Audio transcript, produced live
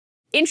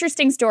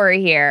interesting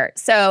story here.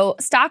 So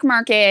stock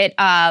market,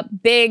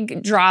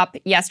 big drop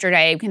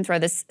yesterday. We can throw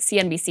this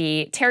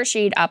CNBC tear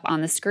sheet up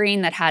on the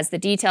screen that has the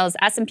details.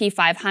 S&P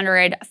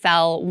 500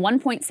 fell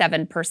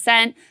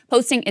 1.7%,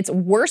 posting its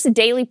worst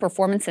daily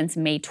performance since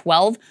May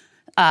 12.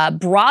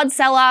 Broad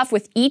sell-off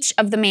with each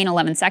of the main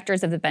 11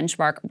 sectors of the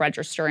benchmark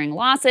registering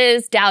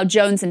losses. Dow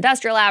Jones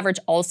Industrial Average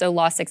also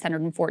lost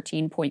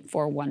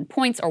 614.41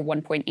 points, or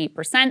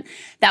 1.8%.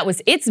 That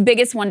was its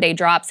biggest one-day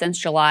drop since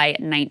July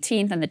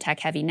 19th, and the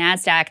tech-heavy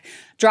NASDAQ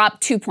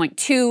dropped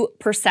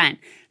 2.2%.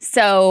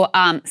 So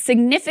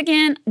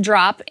significant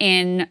drop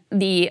in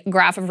the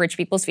graph of rich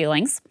people's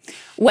feelings.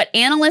 What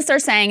analysts are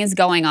saying is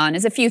going on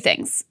is a few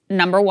things.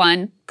 Number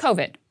one,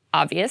 COVID.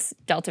 Obvious.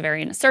 Delta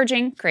variant is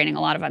surging, creating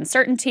a lot of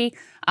uncertainty.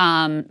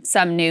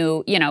 Some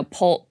new,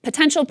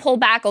 potential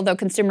pullback, although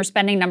consumer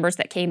spending numbers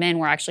that came in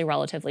were actually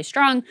relatively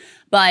strong.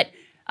 But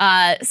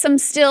some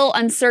still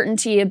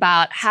uncertainty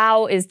about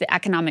how is the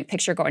economic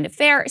picture going to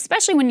fare,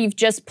 especially when you've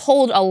just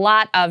pulled a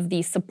lot of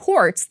the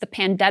supports, the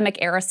pandemic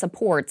era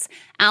supports,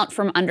 out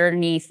from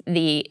underneath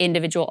the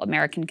individual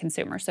American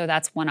consumer. So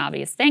that's one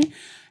obvious thing.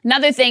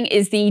 Another thing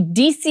is the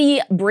DC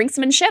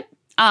brinksmanship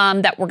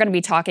that we're going to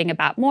be talking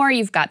about more.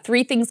 You've got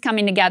three things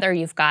coming together.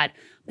 You've got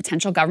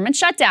potential government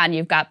shutdown.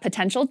 You've got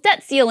potential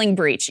debt ceiling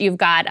breach. You've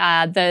got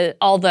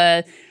all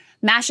the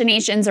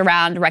machinations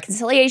around the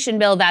reconciliation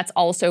bill. That's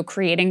also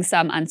creating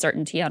some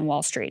uncertainty on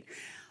Wall Street.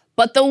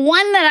 But the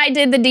one that I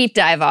did the deep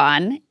dive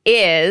on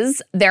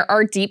is there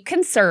are deep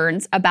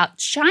concerns about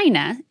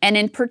China, and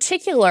in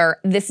particular,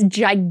 this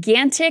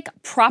gigantic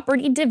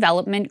property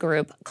development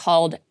group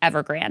called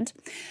EVERGRANDE.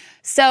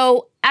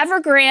 So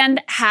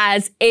EVERGRANDE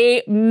has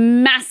a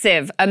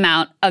massive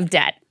amount of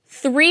debt,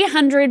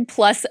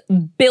 $300+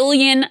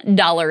 billion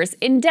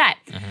in debt.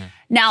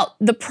 Now,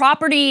 the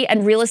property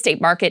and real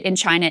estate market in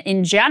China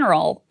in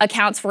general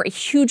accounts for a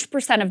huge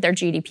percent of their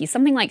GDP,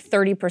 something like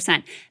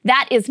 30%.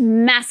 That is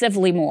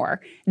massively more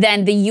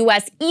than the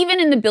US, even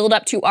in the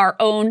buildup to our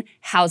own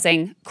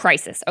housing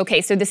crisis.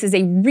 Okay, so this is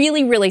a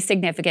really, really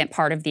significant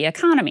part of the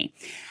economy.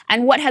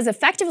 And what has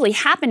effectively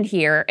happened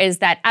here is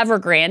that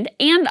EVERGRANDE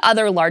and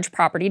other large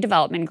property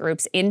development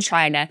groups in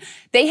China,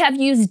 they have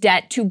used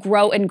debt to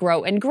grow and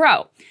grow and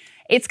grow.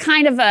 It's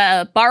kind of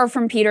a borrow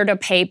from Peter to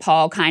pay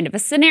Paul kind of a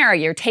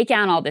scenario. You take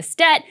out all this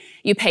debt,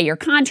 you pay your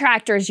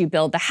contractors, you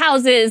build the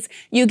houses,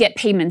 you get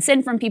payments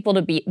in from people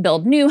to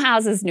build new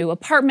houses, new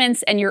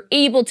apartments, and you're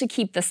able to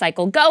keep the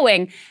cycle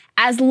going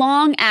as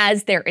long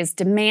as there is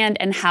demand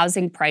and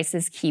housing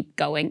prices keep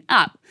going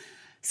up.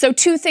 So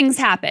two things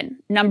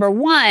happen. Number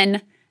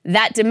one,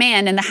 that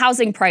demand and the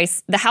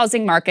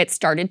housing market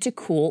started to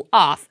cool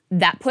off.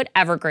 That put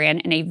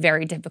EVERGRANDE in a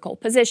very difficult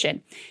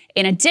position.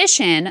 In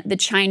addition, the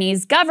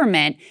Chinese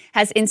government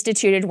has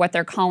instituted what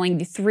they're calling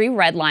the 3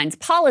 red lines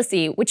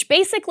policy, which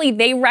basically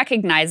they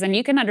recognize, and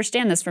you can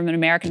understand this from an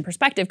American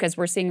perspective because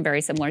we're seeing a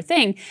very similar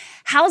thing.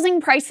 Housing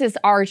prices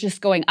are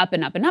just going up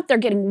and up and up. They're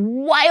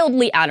getting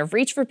wildly out of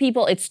reach for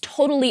people. It's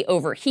totally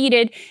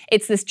overheated.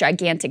 It's this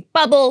gigantic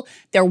bubble.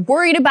 They're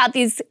worried about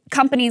these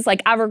companies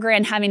like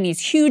EVERGRANDE having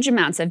these huge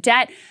amounts of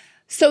debt.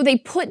 So they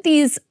put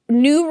these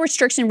new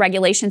restriction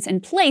regulations in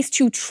place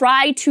to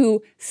try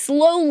to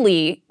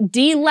slowly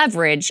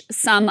deleverage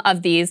some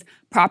of these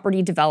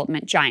property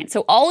development giants.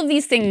 So all of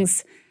these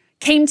things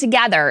came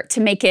together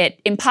to make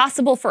it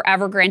impossible for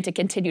EVERGRANDE to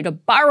continue to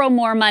borrow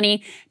more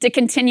money, to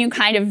continue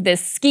kind of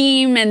this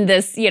scheme and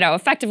this,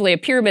 effectively a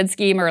pyramid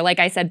scheme, or like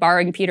I said,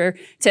 borrowing Peter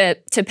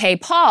to pay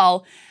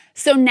Paul.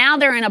 So now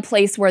they're in a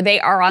place where they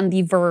are on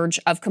the verge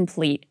of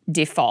complete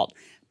default.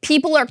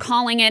 People are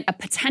calling it a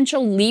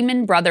potential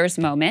Lehman Brothers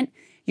moment.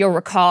 You'll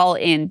recall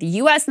in the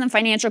US in the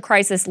financial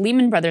crisis,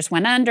 Lehman Brothers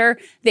went under.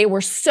 They were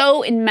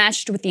so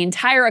enmeshed with the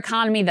entire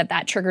economy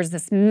that triggers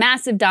this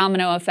massive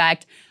domino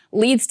effect,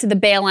 leads to the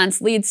bailouts,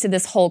 leads to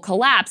this whole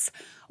collapse.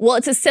 Well,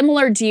 it's a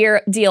similar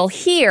deal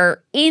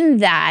here in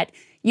that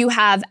you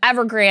have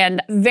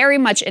EVERGRANDE very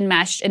much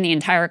enmeshed in the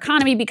entire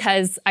economy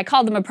because I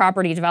call them a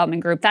property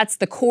development group. That's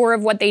the core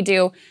of what they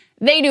do.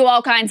 They do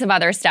all kinds of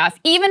other stuff,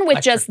 even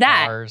with just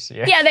that. Cars,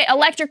 yeah, they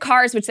electric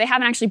cars, which they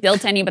haven't actually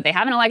built any, but they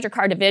have an electric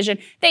car division.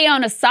 They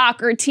own a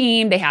soccer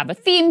team. They have a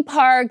theme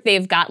park.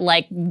 They've got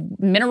like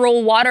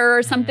mineral water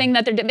or something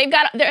that they've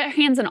got their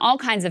hands in all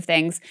kinds of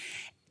things.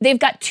 They've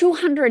got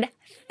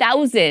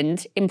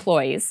 200,000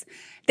 employees.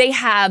 They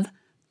have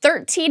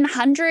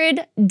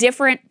 1,300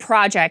 different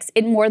projects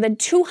in more than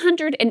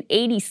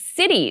 280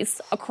 cities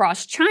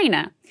across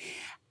China.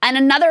 And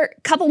another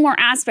couple more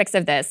aspects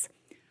of this.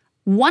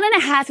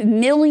 1.5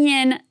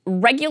 million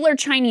regular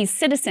Chinese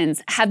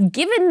citizens have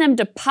given them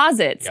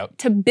deposits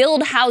to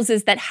build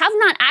houses that have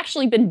not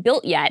actually been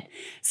built yet.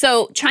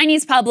 So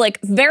Chinese public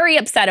very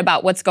upset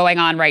about what's going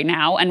on right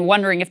now and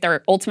wondering if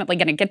they're ultimately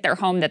going to get their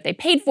home that they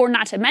paid for,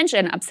 not to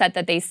mention upset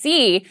that they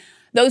see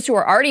those who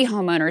are already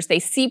homeowners, they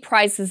see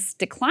prices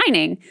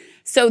declining.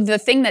 So the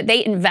thing that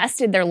they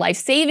invested their life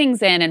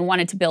savings in and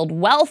wanted to build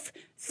wealth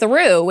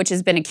through, which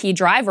has been a key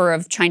driver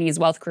of Chinese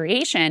wealth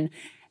creation,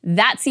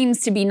 That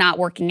seems to be not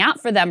working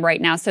out for them right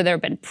now. So there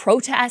have been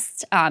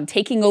protests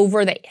taking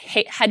over the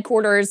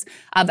headquarters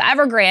of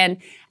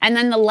Evergrande. And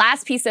then the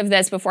last piece of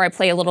this, before I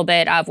play a little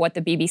bit of what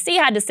the BBC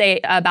had to say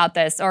about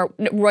this, or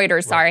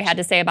Reuters, sorry, had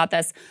to say about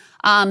this,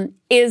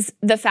 is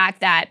the fact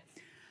that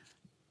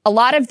a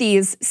lot of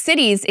these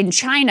cities in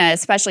China,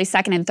 especially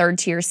second and third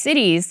tier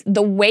cities,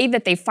 the way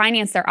that they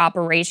finance their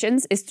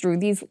operations is through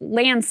these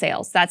land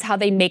sales. That's how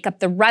they make up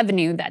the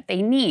revenue that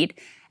they need.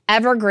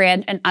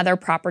 Evergrande and other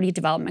property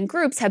development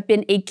groups have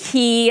been a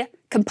key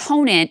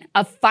component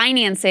of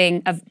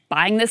financing, of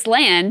buying this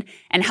land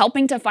and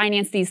helping to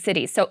finance these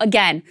cities. So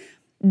again,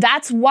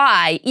 that's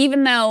why,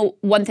 even though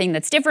one thing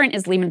that's different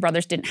is Lehman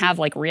Brothers didn't have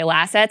like real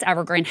assets,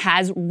 Evergrande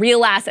has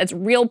real assets,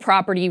 real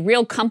property,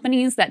 real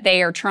companies that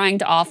they are trying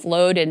to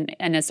offload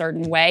in a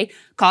certain way,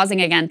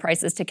 causing, again,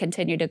 prices to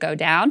continue to go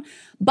down.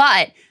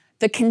 But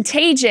the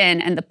contagion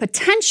and the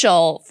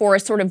potential for a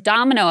sort of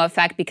domino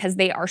effect, because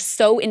they are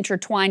so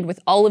intertwined with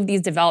all of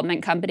these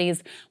development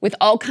companies, with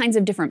all kinds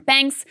of different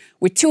banks,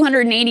 with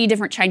 280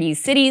 different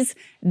Chinese cities.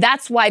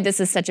 That's why this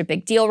is such a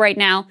big deal right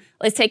now.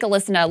 Let's take a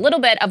listen to a little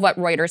bit of what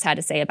Reuters had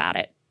to say about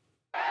it.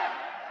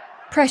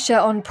 Pressure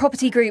on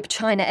property group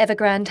China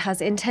Evergrande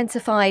has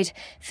intensified.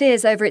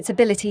 Fears over its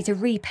ability to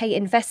repay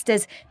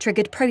investors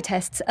triggered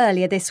protests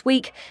earlier this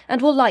week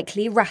and will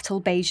likely rattle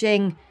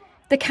Beijing.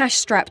 The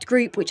cash-strapped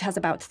group, which has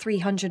about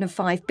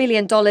 $305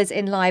 billion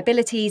in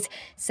liabilities,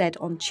 said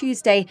on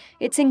Tuesday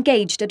it's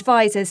engaged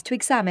advisors to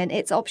examine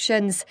its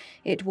options.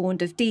 It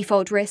warned of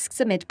default risks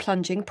amid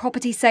plunging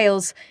property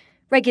sales.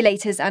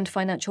 Regulators and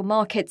financial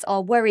markets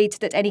are worried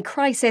that any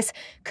crisis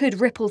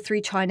could ripple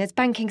through China's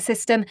banking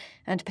system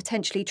and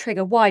potentially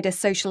trigger wider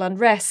social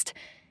unrest.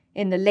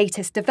 In the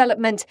latest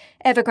development,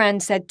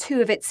 Evergrande said 2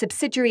 of its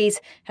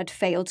subsidiaries had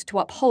failed to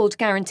uphold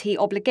guarantee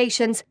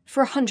obligations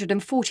for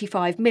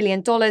 $145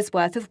 million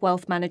worth of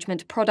wealth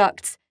management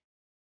products.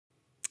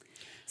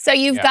 So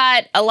you've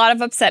got a lot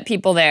of upset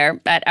people there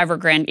at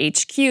Evergrande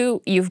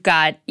HQ. You've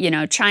got,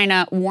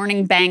 China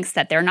warning banks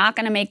that they're not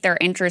going to make their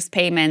interest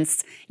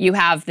payments. You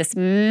have this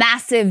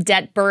massive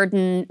debt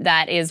burden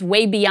that is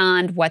way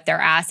beyond what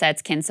their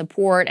assets can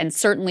support, and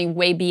certainly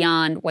way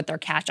beyond what their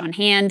cash on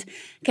hand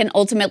can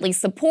ultimately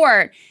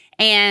support.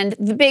 And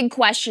the big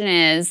question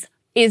is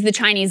the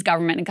Chinese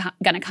government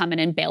going to come in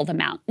and bail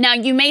them out? Now,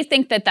 you may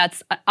think that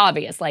that's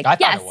obvious. Like, I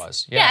thought it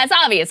was. Yeah, it's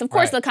obvious. Of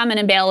course, they'll come in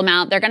and bail them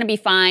out. They're going to be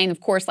fine.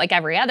 Of course, like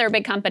every other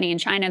big company in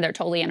China, they're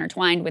totally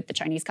intertwined with the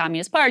Chinese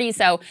Communist Party.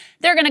 So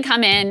they're going to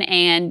come in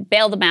and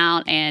bail them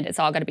out, and it's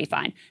all going to be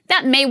fine.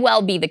 That may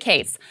well be the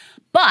case.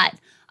 But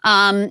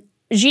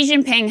Xi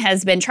Jinping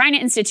has been trying to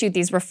institute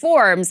these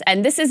reforms,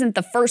 and this isn't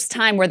the first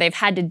time where they've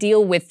had to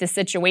deal with the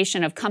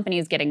situation of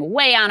companies getting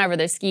way on over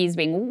their skis,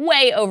 being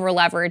way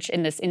over-leveraged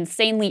in this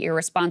insanely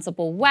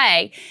irresponsible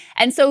way.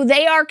 And so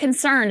they are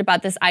concerned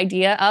about this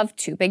idea of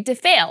too big to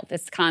fail,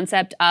 this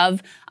concept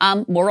of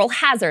moral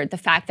hazard, the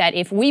fact that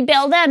if we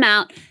bail them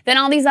out, then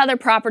all these other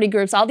property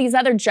groups, all these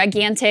other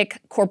gigantic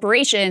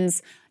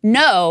corporations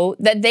know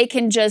that they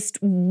can just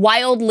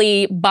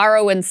wildly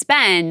borrow and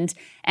spend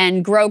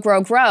and grow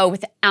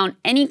without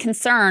any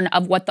concern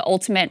of what the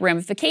ultimate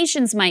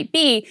ramifications might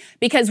be,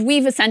 because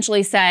we've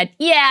essentially said,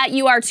 yeah,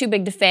 you are too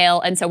big to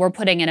fail, and so we're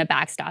putting in a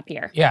backstop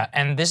here. Yeah,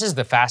 and this is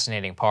the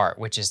fascinating part,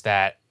 which is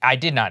that I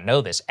did not know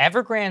this.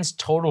 Evergrande's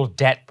total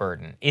debt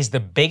burden is the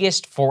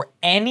biggest for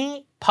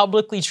any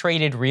publicly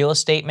traded real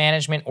estate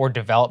management or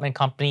development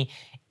company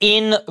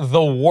in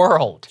the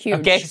world. Huge.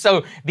 Okay,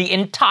 so the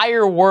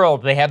entire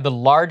world, they have the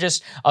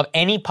largest of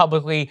any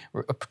publicly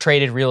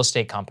traded real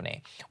estate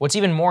company. What's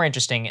even more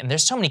interesting, and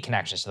there's so many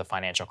connections to the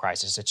financial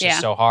crisis, it's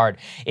just so hard,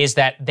 is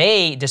that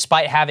they,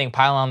 despite having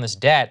piled on this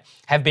debt,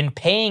 have been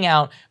paying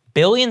out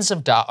billions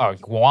of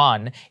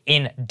yuan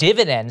in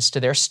dividends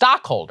to their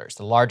stockholders.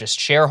 The largest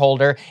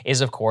shareholder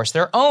is, of course,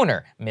 their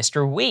owner,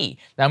 Mr. Wei.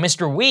 Now,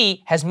 Mr.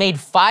 Wei has made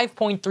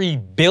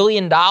 $5.3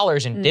 billion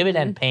in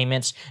dividend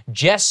payments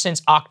just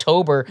since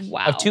October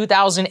of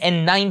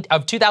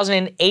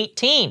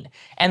 2018.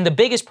 And the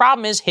biggest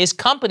problem is his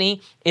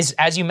company is,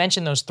 as you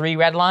mentioned, those 3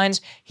 red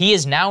lines, he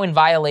is now in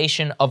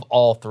violation of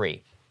all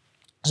 3.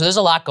 So there's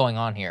a lot going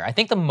on here. I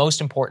think the most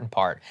important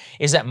part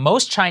is that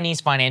most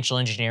Chinese financial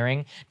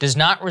engineering does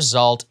not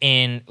result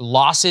in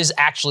losses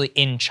actually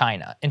in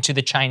China and to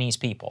the Chinese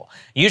people.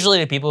 Usually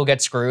the people who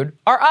get screwed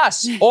are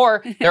us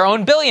or their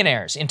own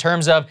billionaires in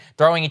terms of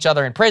throwing each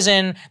other in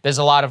prison. There's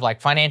a lot of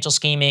like financial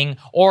scheming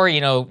or,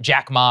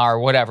 Jack Ma or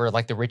whatever,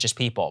 like the richest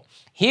people.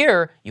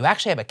 Here, you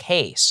actually have a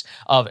case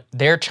of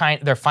their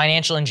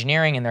financial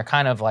engineering and their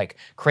kind of like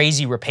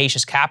crazy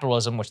rapacious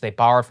capitalism, which they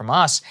borrowed from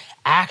us,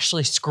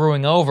 actually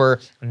screwing over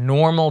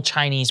normal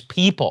Chinese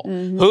people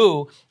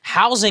who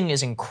Housing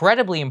is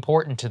incredibly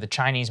important to the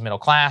Chinese middle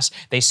class.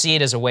 They see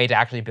it as a way to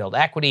actually build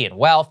equity and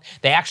wealth.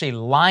 They actually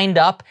lined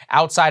up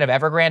outside of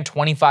Evergrande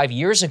 25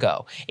 years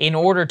ago in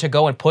order to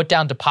go and put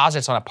down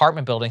deposits on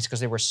apartment buildings because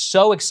they were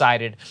so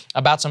excited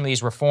about some of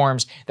these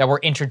reforms that were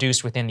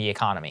introduced within the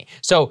economy.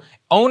 So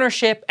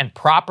ownership and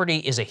property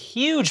is a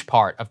huge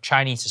part of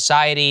Chinese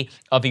society,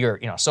 of your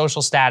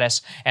social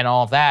status and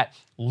all of that.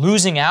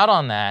 Losing out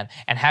on that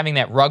and having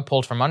that rug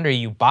pulled from under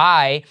you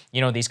by,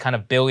 these kind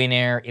of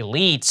billionaire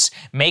elites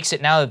makes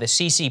it now that the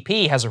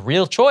CCP has a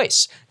real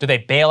choice. Do they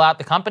bail out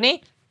the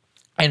company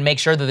and make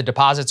sure that the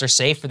deposits are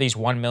safe for these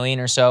 1 million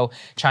or so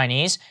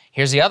Chinese?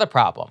 Here's the other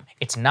problem.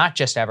 It's not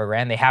just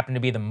Evergrande. They happen to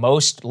be the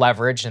most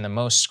leveraged and the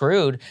most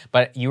screwed,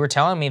 but you were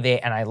telling me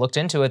and I looked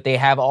into it, they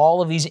have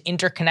all of these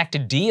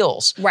interconnected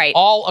deals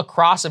all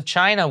across of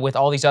China with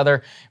all these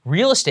other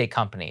real estate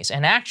companies.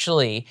 And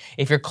actually,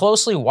 if you're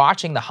closely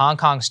watching the Hong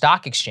Kong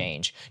Stock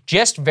Exchange,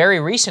 just very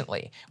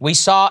recently, we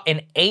saw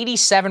an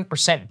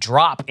 87%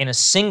 drop in a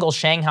single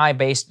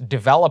Shanghai-based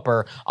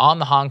developer on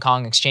the Hong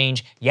Kong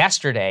Exchange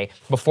yesterday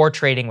before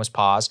trading was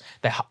paused.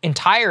 The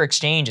entire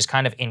exchange is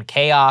kind of in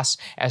chaos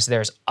as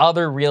there's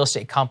other real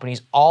estate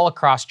companies all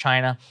across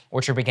China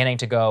which are beginning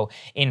to go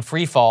in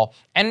free fall.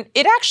 And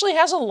it actually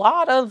has a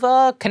lot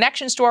of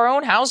connections to our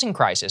own housing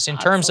crisis in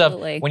terms of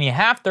when you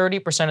have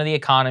 30% of the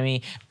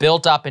economy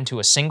built up into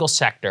a single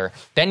sector,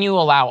 then you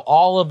allow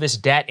all of this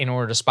debt in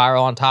order to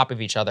spiral on top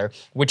of each other,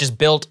 which is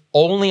built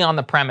only on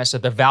the premise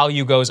that the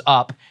value goes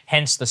up,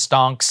 hence the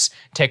stonks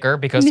ticker,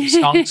 because the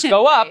stonks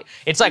go up.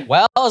 It's like,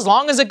 well, as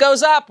long as it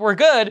goes up, we're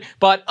good.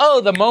 But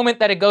the moment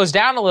that it goes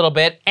down a little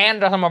bit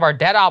and some of our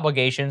debt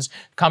obligations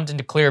comes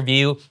into clear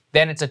view,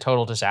 then it's a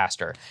total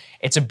disaster.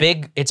 It's a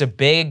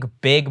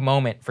big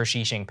moment for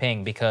Xi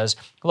Jinping because,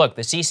 look,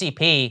 the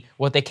CCP,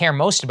 what they care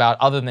most about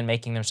other than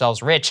making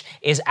themselves rich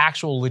is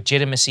actual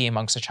legitimacy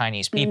amongst the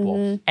Chinese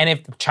people. And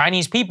if the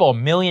Chinese people,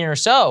 1 million or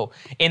so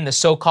in the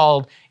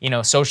so-called,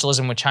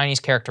 socialism with Chinese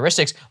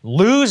characteristics,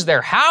 lose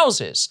their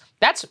houses,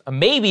 that's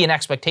maybe an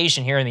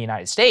expectation here in the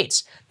United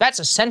States. That's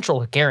a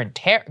central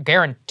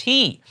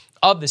guarantee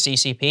of the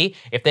CCP.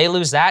 If they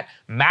lose that,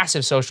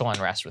 massive social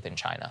unrest within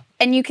China.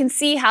 And you can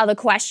see how the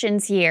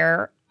questions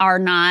here are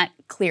not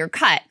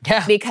clear-cut.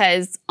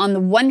 Because on the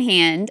one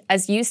hand,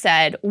 as you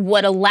said,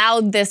 what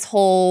allowed this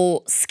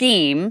whole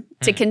scheme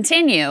to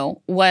continue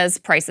was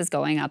prices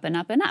going up and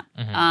up and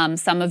up.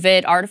 Some of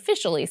it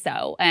artificially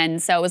so.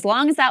 And so as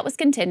long as that was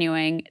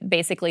continuing,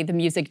 basically the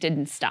music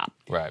didn't stop.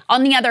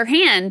 On the other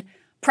hand,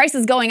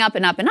 prices going up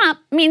and up and up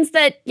means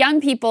that young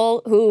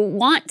people who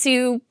want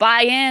to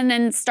buy in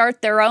and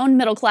start their own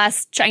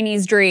middle-class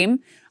Chinese dream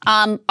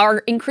are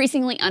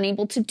increasingly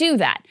unable to do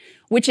that,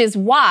 which is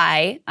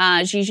why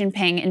Xi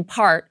Jinping, in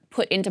part,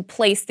 put into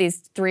place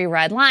these 3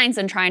 red lines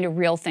and trying to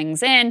reel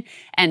things in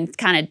and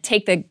kind of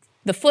take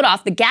the foot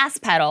off the gas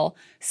pedal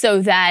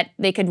so that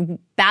they could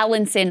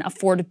balance in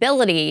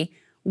affordability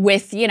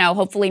with,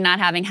 hopefully not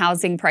having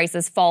housing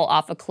prices fall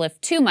off a cliff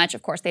too much.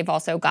 Of course, they've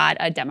also got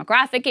a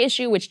demographic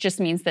issue, which just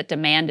means that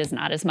demand is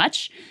not as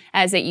much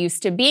as it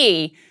used to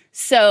be.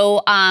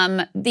 So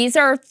these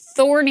are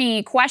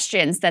thorny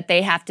questions that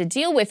they have to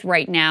deal with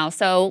right now.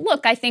 So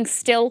look, I think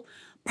still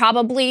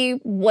probably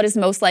what is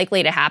most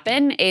likely to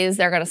happen is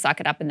they're going to suck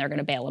it up and they're going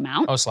to bail them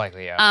out. Most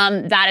likely,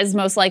 yeah. That is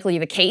most likely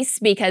the case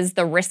because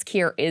the risk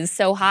here is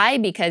so high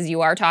because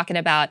you are talking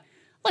about,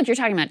 look, you're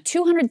talking about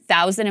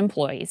 200,000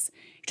 employees.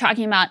 You're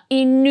talking about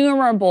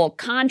innumerable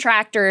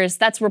contractors.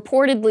 That's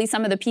reportedly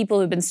some of the people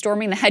who've been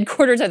storming the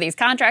headquarters of these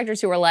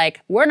contractors who are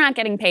like, we're not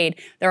getting paid.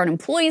 There are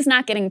employees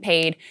not getting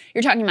paid.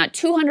 You're talking about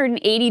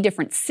 280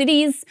 different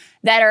cities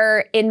that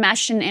are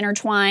enmeshed and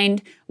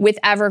intertwined with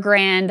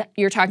Evergrande.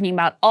 You're talking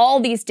about all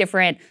these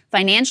different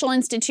financial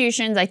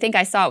institutions. I think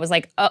I saw it was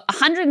like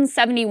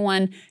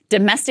 171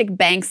 domestic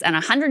banks and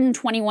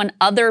 121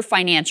 other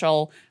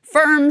financial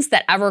firms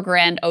that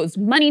Evergrande owes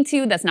money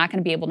to that's not going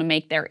to be able to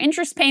make their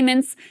interest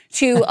payments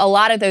to a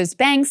lot of those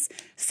banks.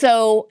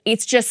 So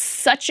it's just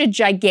such a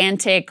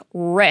gigantic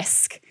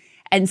risk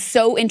and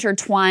so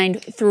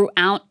intertwined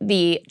throughout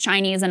the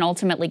Chinese and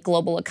ultimately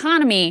global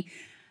economy.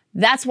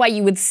 That's why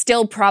you would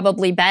still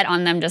probably bet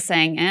on them just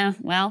saying,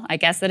 well, I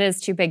guess it is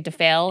too big to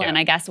fail, and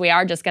I guess we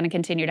are just going to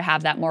continue to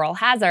have that moral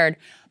hazard.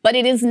 But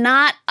it is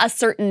not a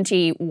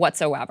certainty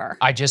whatsoever.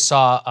 I just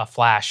saw a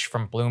flash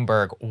from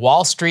Bloomberg.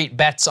 Wall Street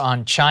bets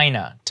on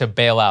China to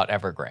bail out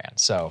Evergrande.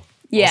 So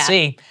we'll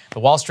see. The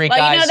Wall Street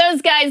guys.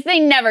 Those guys, they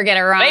never get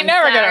it wrong. They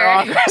never get it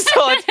wrong,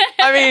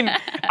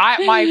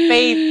 Krystal. My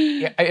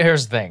faith,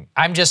 here's the thing.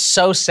 I'm just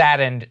so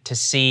saddened to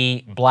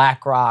see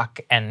BlackRock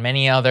and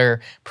many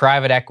other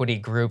private equity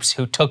groups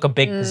who took a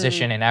big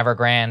position in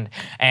Evergrande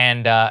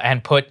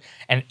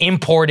and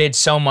imported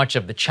so much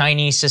of the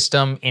Chinese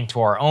system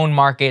into our own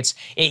markets.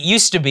 It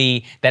used to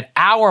be that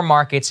our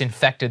markets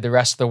infected the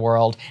rest of the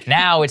world.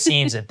 Now it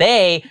seems that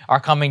they are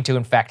coming to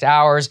infect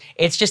ours.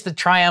 It's just the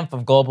triumph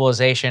of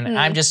globalization.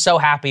 I'm just so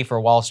happy for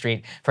Wall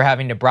Street for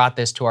having to brought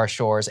this to our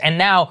shores. And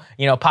now,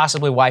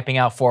 possibly wiping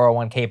out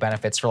 401k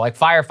benefits for like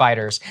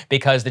firefighters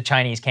because the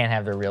Chinese can't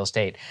have their real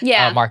estate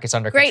markets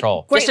under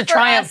control. Great just a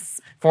triumph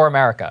for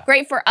America.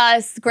 Great for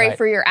us, great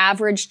for your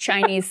average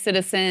Chinese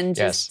citizen.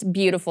 Just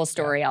beautiful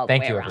story all the way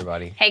around. Thank you,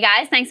 everybody. Hey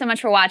guys, thanks so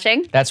much for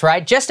watching. That's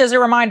right. Just as a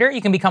reminder,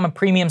 you can become a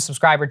premium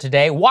subscriber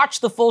today. Watch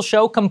the full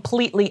show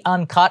completely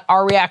uncut,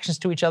 our reactions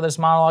to each other's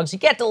monologues. You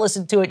get to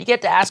listen to it, you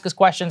get to ask us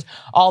questions,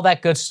 all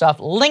that good stuff.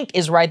 Link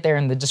is right there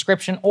in the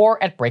description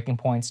or at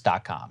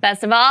breakingpoints.com.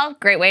 Best of all,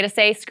 great way to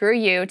say screw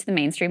you to the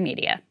mainstream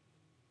media.